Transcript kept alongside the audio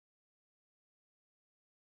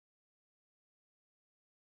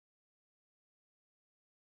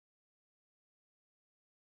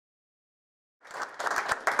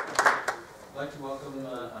like to welcome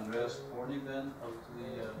Andreas Hornig then up to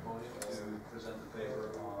the podium to present the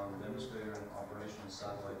paper on demonstrator and operational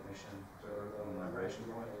satellite mission to Earth on libration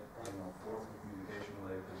point, EML-4 communication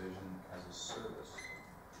related division as a service.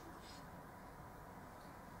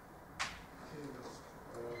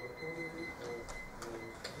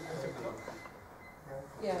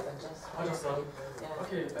 Yeah, but just. I'll just start. Yeah.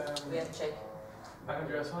 Okay. We have check. I'm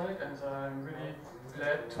Andreas Hornig, and I'm really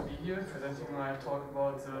glad to be here presenting my talk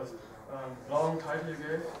about the long title you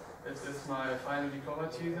gave. It is my final diploma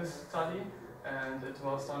thesis study, and it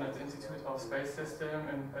was done at the Institute of Space System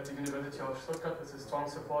at the University of Stuttgart with the strong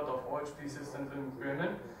support of OHB systems in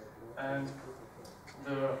Bremen. And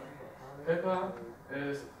the paper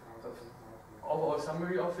is the overall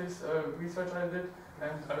summary of this research I did,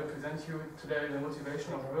 and I will present you today the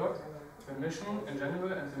motivation of work, the mission in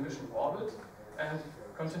general, and the mission orbit, and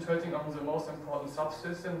concentrating on the most important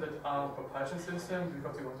subsystems that are propulsion systems,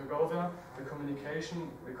 because we want to go there, the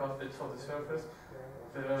communication, because it's for the surface,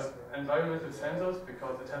 the environmental sensors,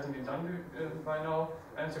 because it hasn't been done by now,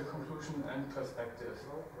 and the conclusion and perspectives.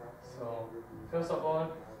 So, first of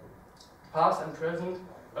all, past and present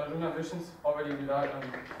lunar missions already relied on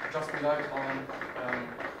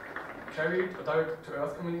carried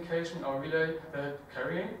direct-to-Earth communication or relay that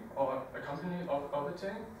carrying or accompanying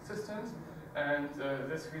orbiting systems, and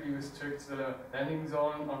this really restricts the landing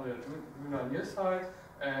zone on the lunar near side,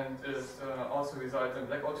 and it also results in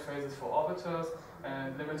blackout phases for orbiters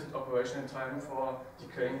and limited operational time for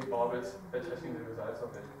decaying orbits that has been the results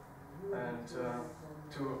of it. And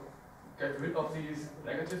to get rid of these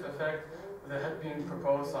negative effects, there had been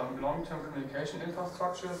proposed some long-term communication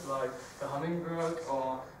infrastructures like the Hummingbird,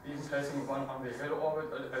 or even placing one on the Halo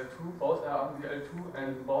orbit L2. Both are on the L2,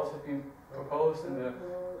 and both have been proposed in the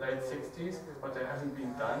late 60s, but they haven't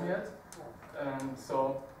been done yet. And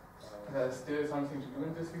so there's still something to do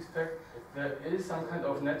in this respect. There is some kind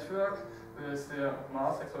of network with the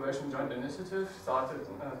Mars Exploration Joint Initiative, started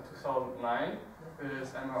in 2009.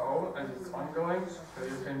 With MRO, and it's ongoing, so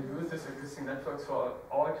you can use this existing networks for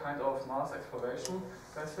all kinds of Mars exploration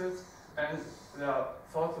vessels, and there are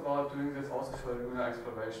thoughts about doing this also for lunar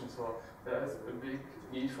exploration, so there is a big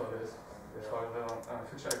need for this, for the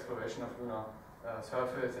future exploration of lunar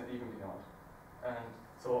surface and even beyond. And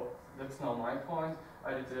so that's now my point.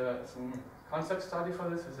 I did some concept study for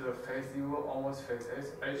this. It's a phase 0, almost phase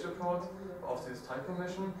H approach of this TYCHO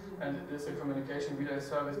mission, and it is a communication relay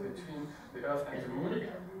service between the Earth and the Moon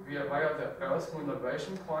via the Earth Moon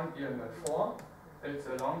libration point, EML-4. It's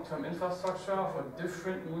a long-term infrastructure for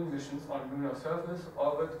different moon missions on lunar surface,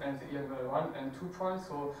 orbit, and the EML-1 and 2 points.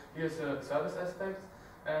 So here's the service aspect,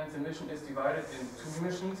 and the mission is divided in 2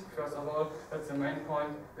 missions. First of all, that's the main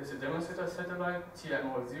point, is the demonstrator satellite,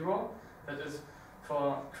 TMO0, that is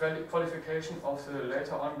for qualification of the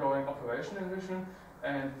later ongoing operational mission,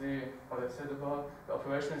 and what I said about the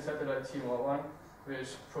operational satellite TMO1,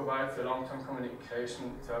 which provides the long-term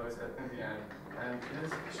communication service in the end. And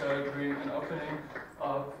this shall bring an opening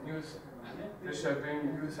of new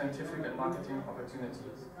scientific and marketing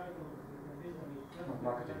opportunities. Not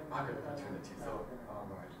market opportunities, so,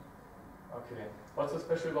 right. Okay. What's so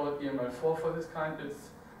special about EML-4 for this kind?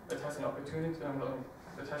 It has an opportunity,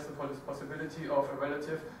 it has the possibility of a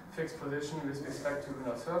relative fixed position with respect to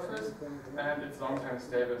lunar surface, and it's long-term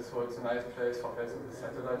stable, so it's a nice place for placing the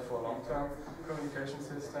satellite for a long-term communication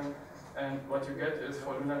system. And what you get is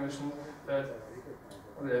for lunar mission that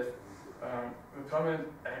with the permanent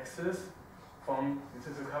access from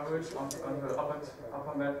the coverage on the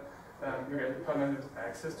upper map, you get permanent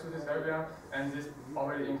access to this area, and this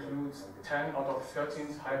already includes 10 out of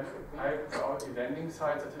 13 high priority landing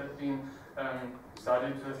sites that have been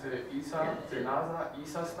studied with the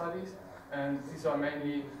NASA studies, and these are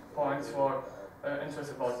mainly points for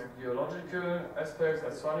interest about the geological aspects,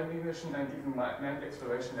 astronomy mission, and even manned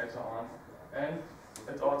exploration later on. And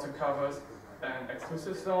it also covers an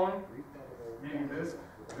exclusive zone, meaning this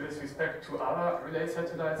with respect to other relay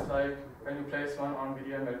satellites, like when you place one on the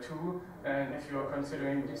EML-2, and if you are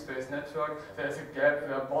considering deep space network, there's a gap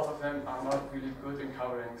where both of them are not really good in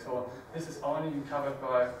covering. So this is only covered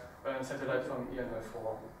by a satellite from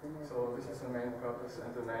EML-4. So this is the main purpose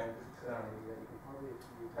and the main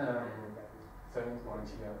selling point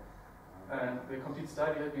here. And the complete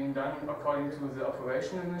study had been done according to the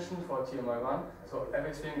operational mission for TMI-1. So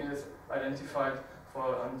everything is identified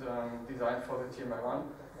for and designed for the TMI-1.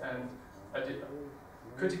 And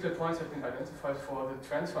critical points have been identified for the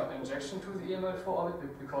transfer and injection to the EML-4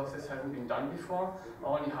 orbit, because this hadn't been done before.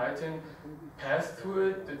 Only Heighten passed through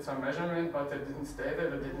it, did some measurement, but they didn't stay there,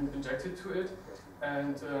 they didn't inject it to it.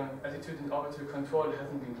 And attitude and orbital control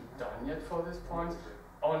hasn't been done yet for this point.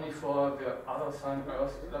 only for the other Sun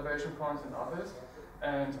Earth libration points and others.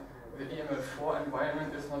 And the EML-4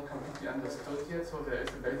 environment is not completely understood yet, so there is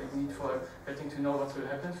a basic need for getting to know what will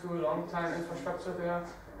happen to a long-time infrastructure there.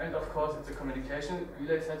 And of course, it's a communication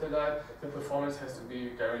relay satellite. The performance has to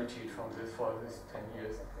be guaranteed from this for this 10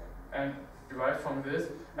 years. And derived from this,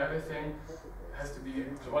 everything has to be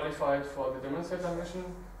qualified for the demonstrator mission,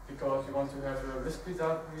 because you want to have a risk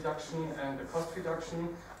reduction and a cost reduction,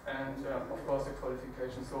 and of course the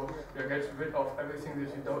qualification. So you get rid of everything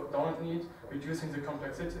that you don't need, reducing the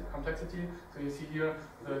complexity. So you see here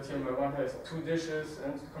the TML1 has 2 dishes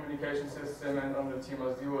and communication system, and on the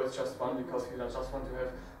TML0 it's just 1, because we just want to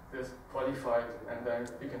have this qualified, and then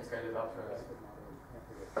we can scale it up first.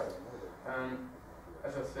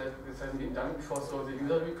 As I said, this hasn't been done before, so the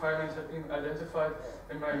user requirements have been identified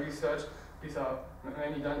in my research. These are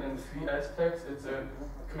mainly done in 3 aspects. It's a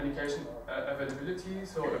communication availability,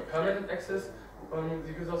 so a permanent access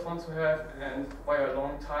the users want to have, and by a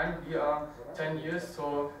long time, here are 10 years,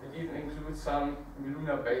 so it even includes some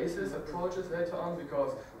lunar basis approaches later on,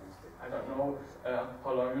 because I don't know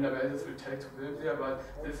how long lunar basis will take to build there, but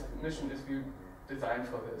this mission is designed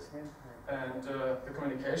for this. And the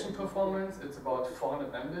communication performance, it's about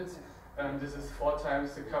 400 Mbits. This is 4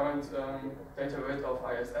 times the current data rate of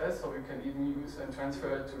ISS, so we can even use and transfer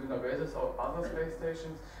it to lunar bases or other space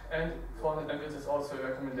stations. And 400 Mbits is also a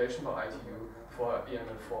recommendation by ITU for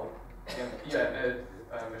EML-4, EML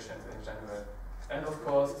missions in general. And of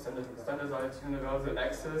course, standardized universal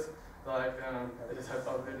access, like it has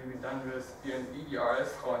already been done with EDRS,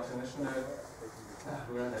 or International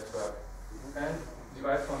Lunar Network. And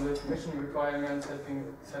derived from this, mission requirements have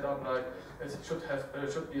been set up like it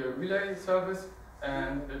should be a relay service,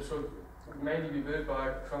 and it should mainly be built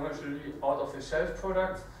by commercially out-of-the-shelf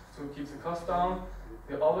products to keep the cost down.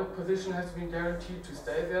 The orbit position has to be guaranteed to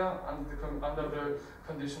stay there under the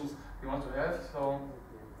conditions you want to have. So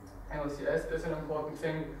LCS is an important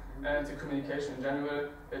thing, and the communication in general,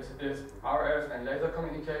 it is RF and laser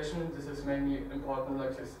communication. This is mainly important,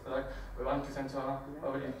 like the one presenter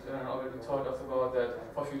already told us about that.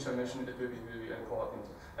 For future mission, it will be really important.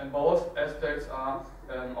 And both aspects are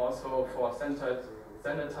also for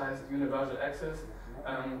standardized universal access,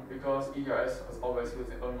 because ERS is always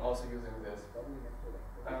also using this.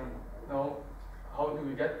 Now, how do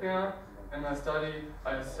we get there? In my study,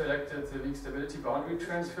 I selected the weak stability boundary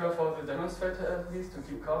transfer for the demonstrator at least to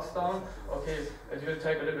keep costs down. Okay, it will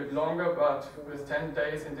take a little bit longer, but with 10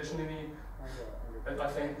 days additionally, I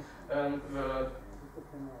think the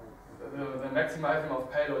maximizing of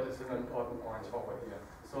payload is an important point over here.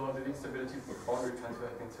 So the weak stability boundary transfer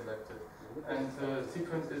has been selected. And the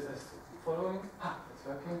sequence is as following. It's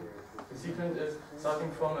working. The sequence is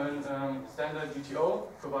starting from a standard GTO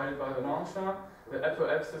provided by the launcher. The upper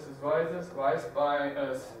axis is raised by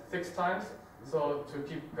 6 times, so to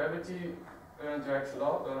keep gravity drags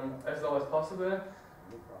low, as low as possible.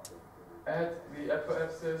 At the upper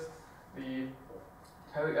axis, the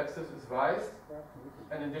carry axis is raised,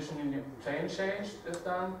 and additionally plane change is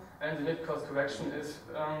done, and the mid-course correction is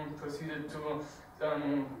proceeded to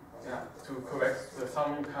correct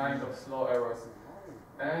some kind of slow errors.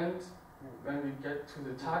 And when we get to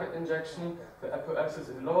the target injection, the upper axis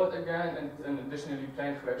is lowered again, and then additionally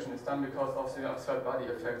plane correction is done because of the third body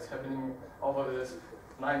effects happening over this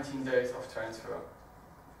 19 days of transfer.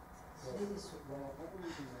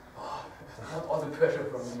 Not all the pressure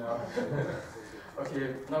from me now.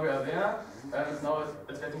 Okay, now we are there, and now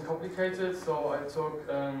it's getting complicated, so I took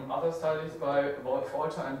other studies by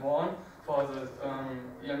Walter and Vaughan for the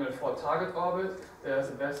EML-4 target orbit. There's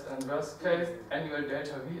a best and worst case annual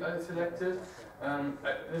delta V I selected.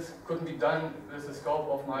 This couldn't be done with the scope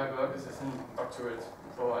of my work. This is a doctorate,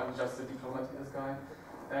 so I'm just a diplomatist guy.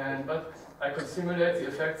 But I could simulate the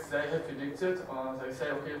effects they had predicted, or they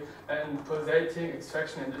say, okay, and pulsating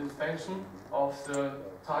extraction and expansion of the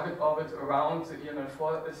target orbit around the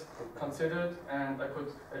EML-4 is considered, and I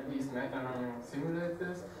could at least simulate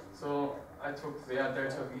this. So I took their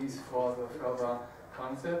delta V's for the further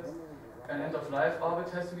concept. An end-of-life orbit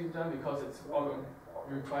has to be done because it's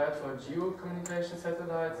required for geo-communication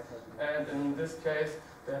satellites, and in this case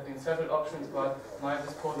there have been several options, but my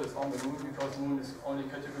disposal is on the Moon because Moon is only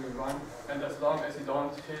category 1, and as long as you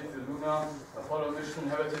don't hit the lunar Apollo mission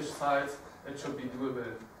heritage sites, it should be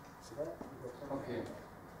doable. Okay.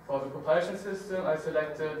 For the propulsion system, I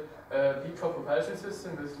selected a B-Core propulsion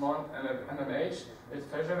system with non-MMH. It's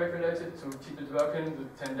pressure regulated to keep it working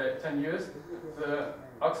the 10 years. The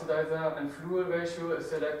oxidizer and fuel ratio is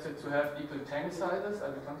selected to have equal tank sizes. I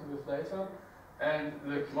will come to this later. And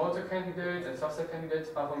the motor candidates and subset candidates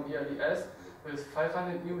are from ERDS. with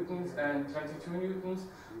 500 newtons and 22 newtons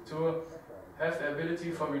to have the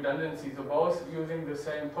ability for redundancy. So both using the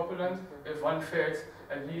same propellant. If one fails,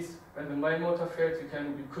 at least when the main motor fails, you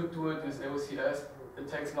could do it with AOCS. It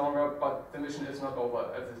takes longer, but the mission is not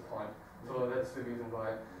over at this point. So that's the reason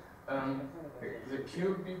why. The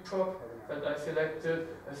QB prop that I selected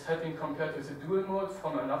has been compared with the dual mode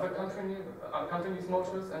from another company's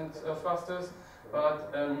motors and thrusters,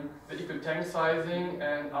 but the equal tank sizing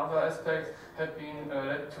and other aspects have been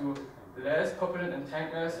led to less propellant and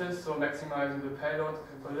tank masses, so maximizing the payload.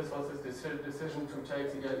 So this was the decision to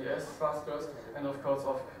take the LES thrusters and of course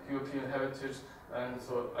of European heritage, and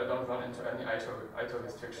so I don't run into any ITO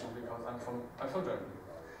restriction because I'm from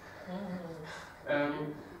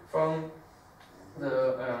Germany. From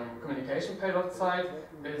the communication payload side,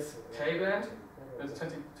 it's K-band, it's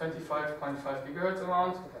 25.5 gigahertz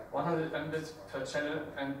around, 100 Mbits per channel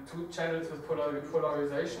and 2 channels with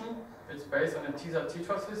polarization. It's based on a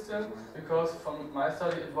TYCHO system because from my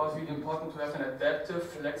study it was really important to have an adaptive,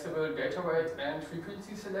 flexible data rate and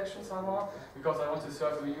frequency selection somehow, because I want to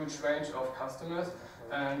serve a huge range of customers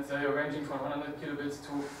and they are ranging from 100 kilobits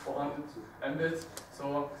to 400 Mbits.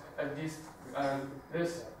 So at least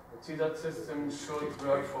this TYCHO system should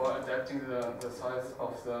work for adapting the size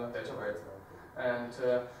of the data rate. And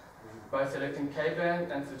by selecting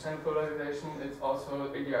K-band and the channel polarization, it's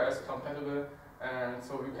also ADRS compatible, and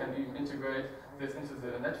so we can even integrate this into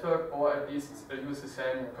the network or at least use the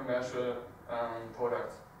same commercial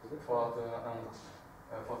products for the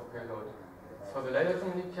payload. For the laser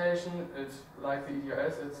communication, it's like the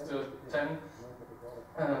EDRS, it's the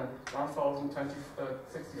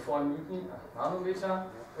 1064 Newton nanometer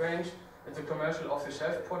range. It's a commercial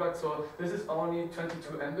off-the-shelf product, so this is only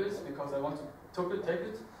 22 Mbits because I want to take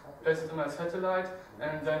it, place it on my satellite,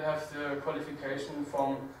 and then have the qualification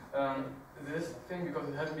from this thing because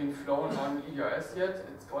it hasn't been flown on EDRS yet.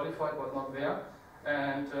 It's qualified but not there,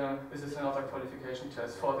 and this is another qualification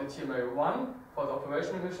test. For the TMA-1, for the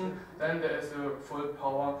operational mission, then there is a full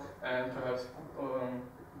power and perhaps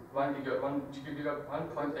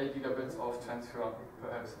 1.8 gigabits of transfer,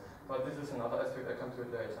 perhaps. But this is another aspect, I come to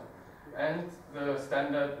it later. And the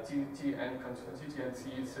standard TT and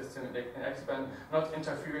TT&C system in X-band, not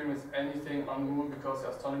interfering with anything on the moon because the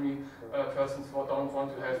astronomy persons don't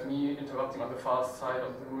want to have me interrupting on the fast side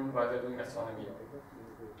of the moon while they're doing astronomy.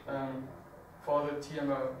 For the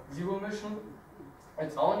TMA-0 mission,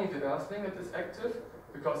 it's only the Earth-link that is active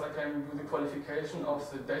because I can do the qualification of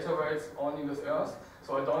the data rates only with Earth,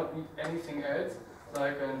 so I don't need anything else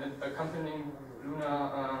like an accompanying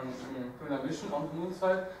lunar mission on the moon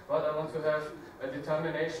side, but I want to have a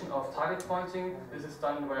determination of target pointing. This is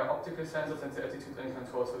done via optical sensors and the attitude and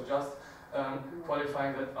control, so just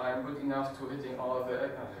qualifying that I am good enough to hitting all the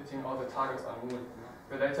targets on the moon.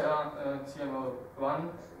 The later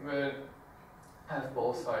TMA-1 will have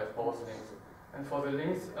both sides, both links. And for the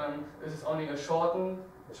links, this is only a shortened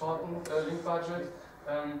link budget.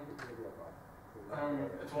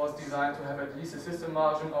 It was designed to have at least a system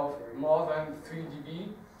margin of more than 3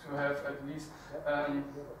 dB, to have at least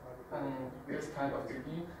this kind of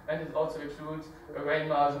dB, and it also includes a range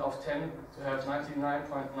margin of 10 to have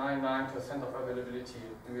 99.99% of availability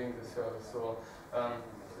during the service. So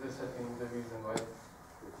this has been the reason why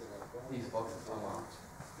these boxes are marked.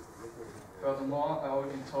 Furthermore, I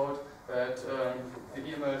already told that the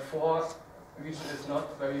EML-4 region is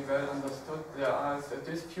not very well understood. There is a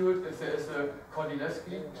dispute if there is a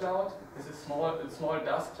Kordylewski cloud. It's a small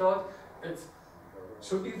dust cloud. It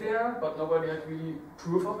should be there, but nobody had really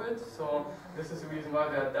proof of it. So this is the reason why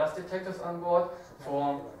there are dust detectors on board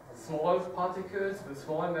for small particles with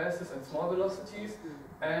small masses and small velocities,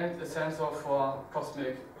 and a sensor for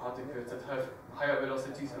cosmic particles that have higher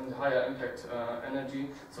velocities and higher impact energy,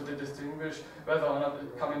 so to distinguish whether or not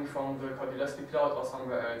it's coming from the Kordylewski cloud or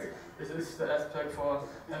somewhere else. This is the aspect for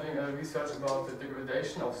having a research about the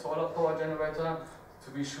degradation of solar power generator,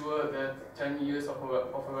 to be sure that 10 years of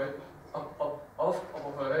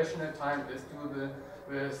operational time is doable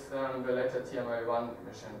with the later TMA-1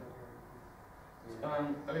 mission.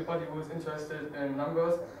 Everybody who is interested in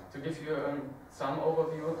numbers, to give you some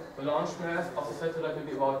overview, the launch mass of the satellite will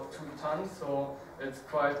be about 2 tons, so it's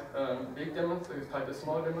quite big demonstrator, it's quite a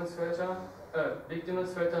small demonstrator, big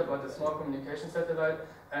demonstrator, but a small communication satellite,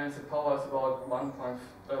 and the power is about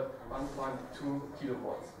 1.2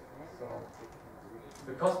 kilowatts. So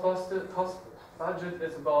the cost budget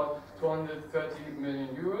is about 230 million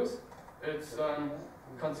euros. It's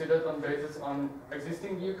considered on basis on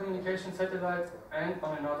existing GEO communication satellites and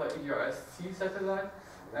on another EDRS-C satellite,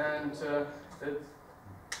 and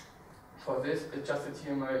For this, it's just a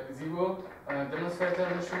TMI-0 demonstrator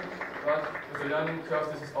mission, but with the learning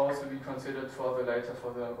curve, this is also be considered for the later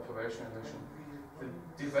for the operational mission. The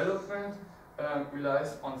development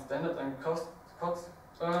relies on standard and cost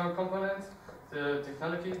components. The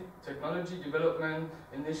technology development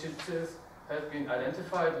initiatives have been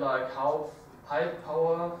identified, like how high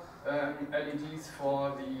power LEDs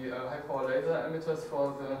for the high power laser emitters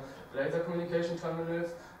for the laser communication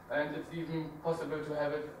terminals, and it's even possible to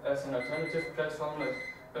have it as an alternative platform like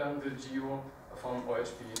the GEO from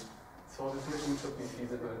OHB. So this mission should be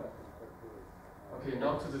feasible. Okay,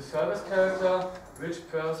 now to the service character. Which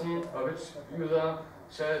person or which user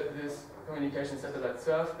shall this communication satellite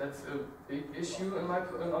serve? That's a big issue in my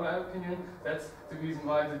opinion. That's the reason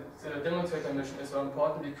why the demonstrator mission is so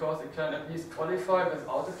important, because it can at least qualify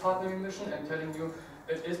without a partnering mission and telling you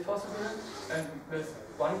it is possible. And with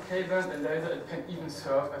 1 K-band and laser, it can even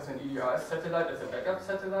serve as an EDRS satellite, as a backup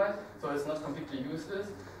satellite, so it's not completely useless.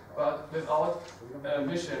 But without a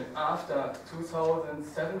mission after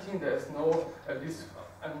 2017, there's no, at least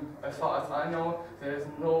as far as I know, there's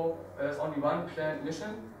only one planned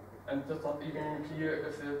mission, and it's not even clear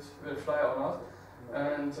if it will fly or not.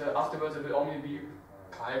 And afterwards it will only be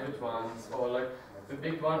private ones, or like the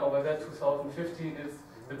big one over there, 2015, is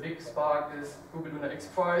the big spark is Google Lunar X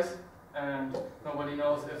Prize, and nobody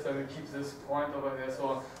knows if they will keep this point over there,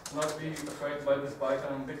 so not be afraid by the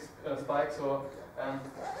big spike. So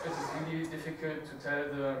it is really difficult to tell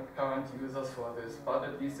the current users for this, but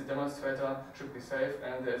at least the demonstrator should be safe,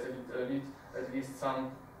 and there's at least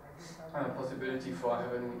some possibility for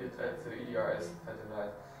having it at the EDRS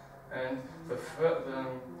satellite. And the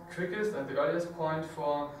quickest and the earliest point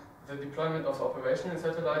for the deployment of the operational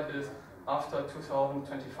satellite is after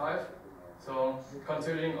 2025. So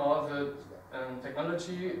considering all the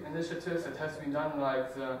technology initiatives that has been done,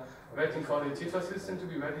 like the waiting for the TYCHO system to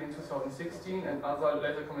be ready in 2016 and other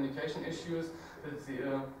later communication issues, that's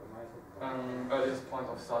the earliest point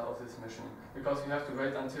of start of this mission. Because you have to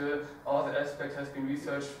wait until all the aspects has been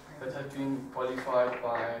researched that has been qualified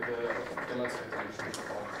by the demonstrator mission.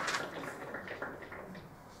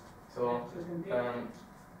 So,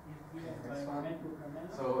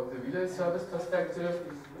 so the relay service perspective,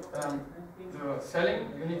 the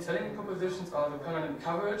unique selling propositions are the permanent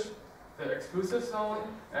coverage, the exclusive zone,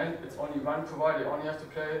 and it's only one provider. You only have to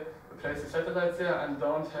place the satellites there and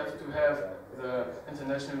don't have to have the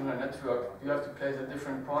international lunar network. You have to place at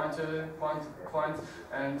different points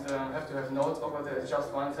and have to have nodes over there. It's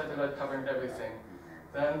just one satellite covering everything.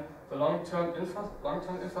 Then the long-term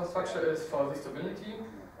infrastructure is for the stability.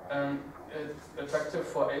 It's attractive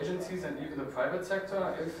for agencies and even the private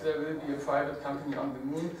sector. If there will be a private company on the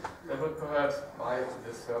moon, they would perhaps buy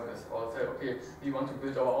this service or say, okay, we want to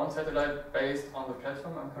build our own satellite based on the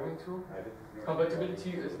platform I'm coming to.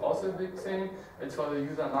 Compatibility is also a big thing. It's for the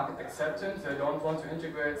user market acceptance. They don't want to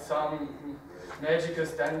integrate some magical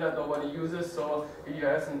standard nobody uses, so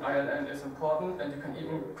EDRS and ILN is important, and you can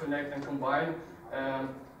even connect and combine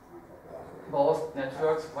both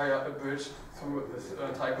networks via a bridge through this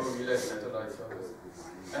TYCHO relay satellite service.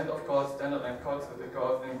 And of course, standard and costs,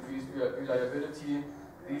 because increased reliability.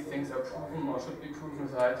 These things are proven or should be proven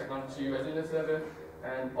with a high technology readiness level,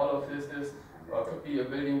 and all of this is or could be a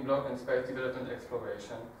building block in space development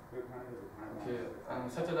exploration. Okay,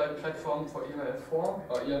 satellite platform for EML-4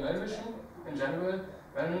 or EML mission in general.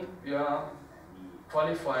 When we are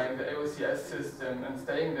qualifying the AOCS system and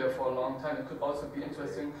staying there for a long time, it could also be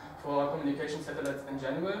interesting for communication satellites in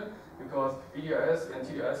general, because EDRS and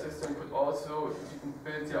TDRS system could also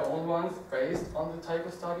build their own ones based on the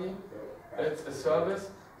TYCHO study. It's a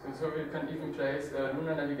service, so you can even place a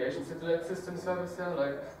lunar navigation satellite system service there,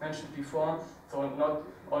 like mentioned before. So not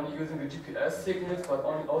only using the GPS signals, but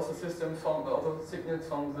also signals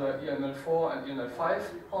from the EML-4 and EML-5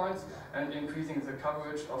 points, and increasing the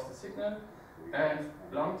coverage of the signal. And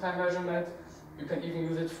long-time measurement, you can even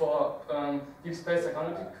use it for deep space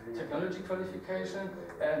technology qualification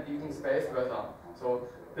and even space weather. So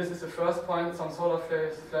this is the first point. Some solar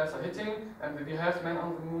flares are hitting, and we have men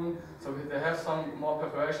on the moon, so they have some more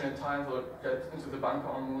preparation in time to get into the bunker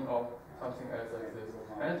on the moon or something else like this.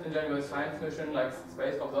 And in general, science mission like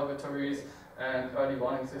space observatories and early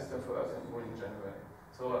warning system for Earth and Moon in general.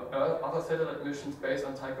 So other satellite missions based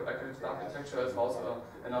on TYCHO architecture is also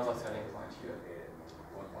another selling point here.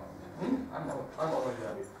 I'm already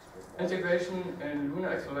there. Integration in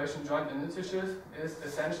lunar exploration joint initiative is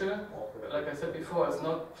essential. Like I said before, it's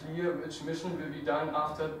not clear which mission will be done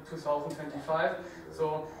after 2025.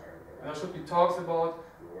 So there should be talks about,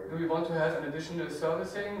 do we want to have an additional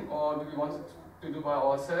servicing, or do we want to do by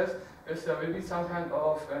ourselves? If there will be some kind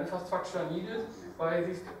of infrastructure needed by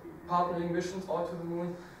these partnering missions all to the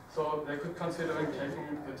moon. So they could consider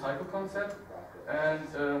taking the TYCHO concept,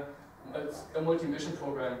 and it's a multi-mission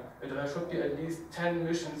program. There should be at least 10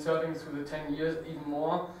 missions serving through the 10 years, even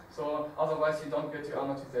more, so otherwise you don't get your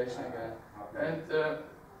amortization again. And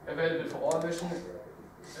available for all missions.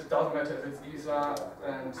 It doesn't matter if it's ESA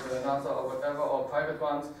and NASA or whatever, or private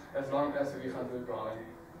ones, as long as the refund will go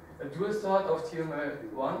in. A dual start of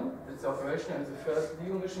TML-1, it's operational, and the first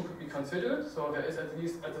LEO mission could be considered, so there is at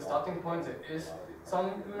least at the starting point, there is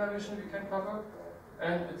some lunar mission we can cover.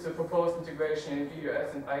 And it's a proposed integration in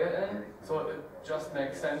EUS and ILN, so it just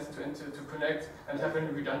makes sense to connect and have a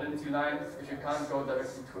redundancy line if you can't go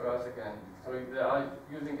directly to Earth again. So they are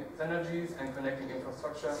using synergies and connecting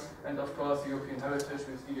infrastructure, and of course European heritage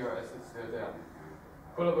with EUS is still there.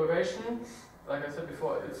 Collaboration, like I said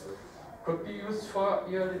before, it could be used for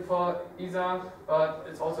ESA, but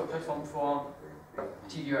it's also a platform for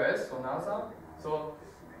TDRS, for NASA, so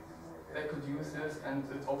they could use this, and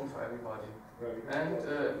it's open for everybody. And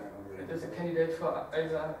it is a candidate for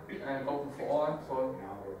ESA and open for all, so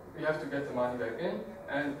you have to get the money back in,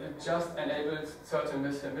 and it just enables certain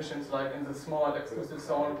missions, like in the small exclusive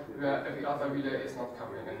zone where every other relay is not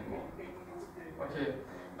covering anymore. Okay,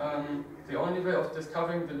 the only way of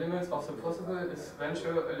discovering the limits of the possible is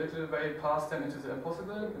venture a little way past them into the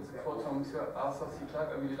impossible. It's a quote from Arthur C.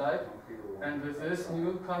 Clarke I really like. And with this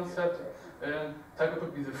new concept, TYCHO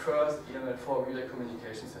could be the first EML-4 relay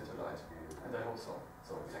communication satellite. And I hope so.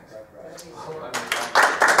 So thanks.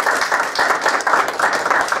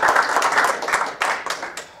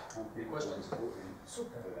 Any questions?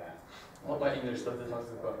 Super. Not my English, that is not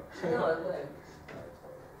super. No, good.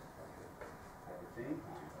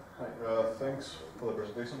 Hi, thanks for the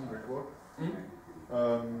presentation, great work.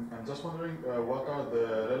 I'm just wondering what are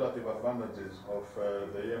the relative advantages of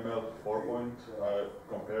the EML-4 point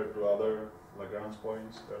compared to other Lagrange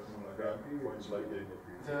points, Lagrange points like the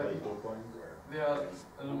L2 point? They are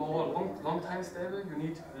more long time stable, you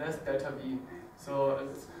need less delta V. So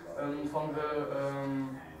it's from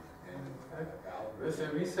with the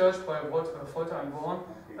research by Folter and Vaughan,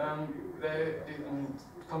 they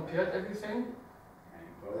compared everything.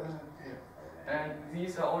 And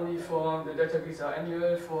these are only for the delta V's are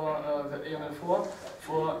annual for the EML-4.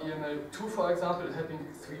 For EML-2, for example, it had been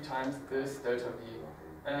 3 times this delta V.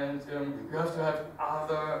 And you have to have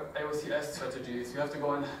other AOCS strategies. You have to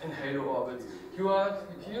go in halo orbits. You are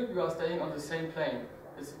here, you are staying on the same plane.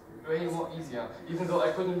 It's way more easier. Even though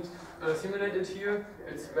I couldn't simulate it here,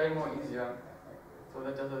 it's way more easier. So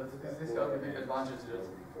these are the big advantages.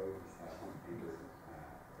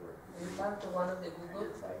 You talked to one of the Google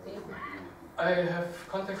team? I have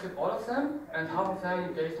contacted all of them, and half of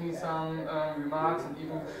them gave me some remarks and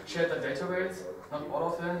even shared the data rates. Not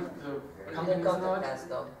all of them. The company is not. Contact us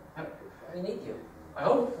though. Yeah. We need you. I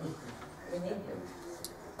hope. We need you.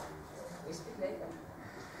 We speak later.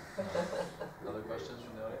 Other questions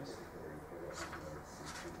from the audience?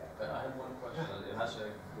 I have one question. It has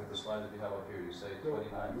to with the slide that you have up here. You say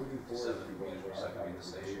 29.7 meters per second mean the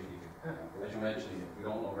station keeping. As you mentioned, we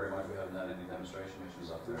don't know very much. We haven't had any demonstration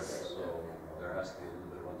missions up there, so there has to be a little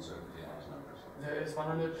bit of uncertainty on these numbers. There is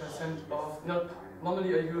 100% of,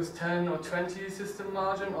 normally I use 10 or 20 system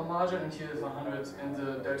margin, and here is 100 in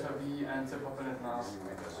the delta V and the propellant mass.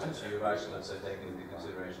 So you've actually, let's say, taken into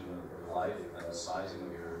consideration the life and the sizing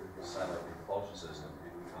of your satellite propulsion system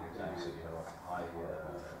anytime so you have a high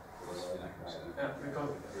inaccuracy. Yeah, because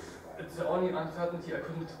it's the only uncertainty I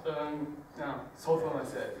couldn't solve for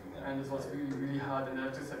myself. And it was really, really hard, and I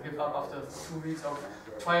had to give up after 2 weeks of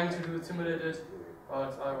trying to do it simulated,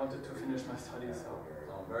 but I wanted to finish my studies. So.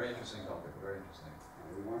 Very interesting topic, very interesting.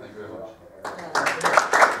 Thank you very much.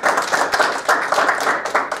 Yeah.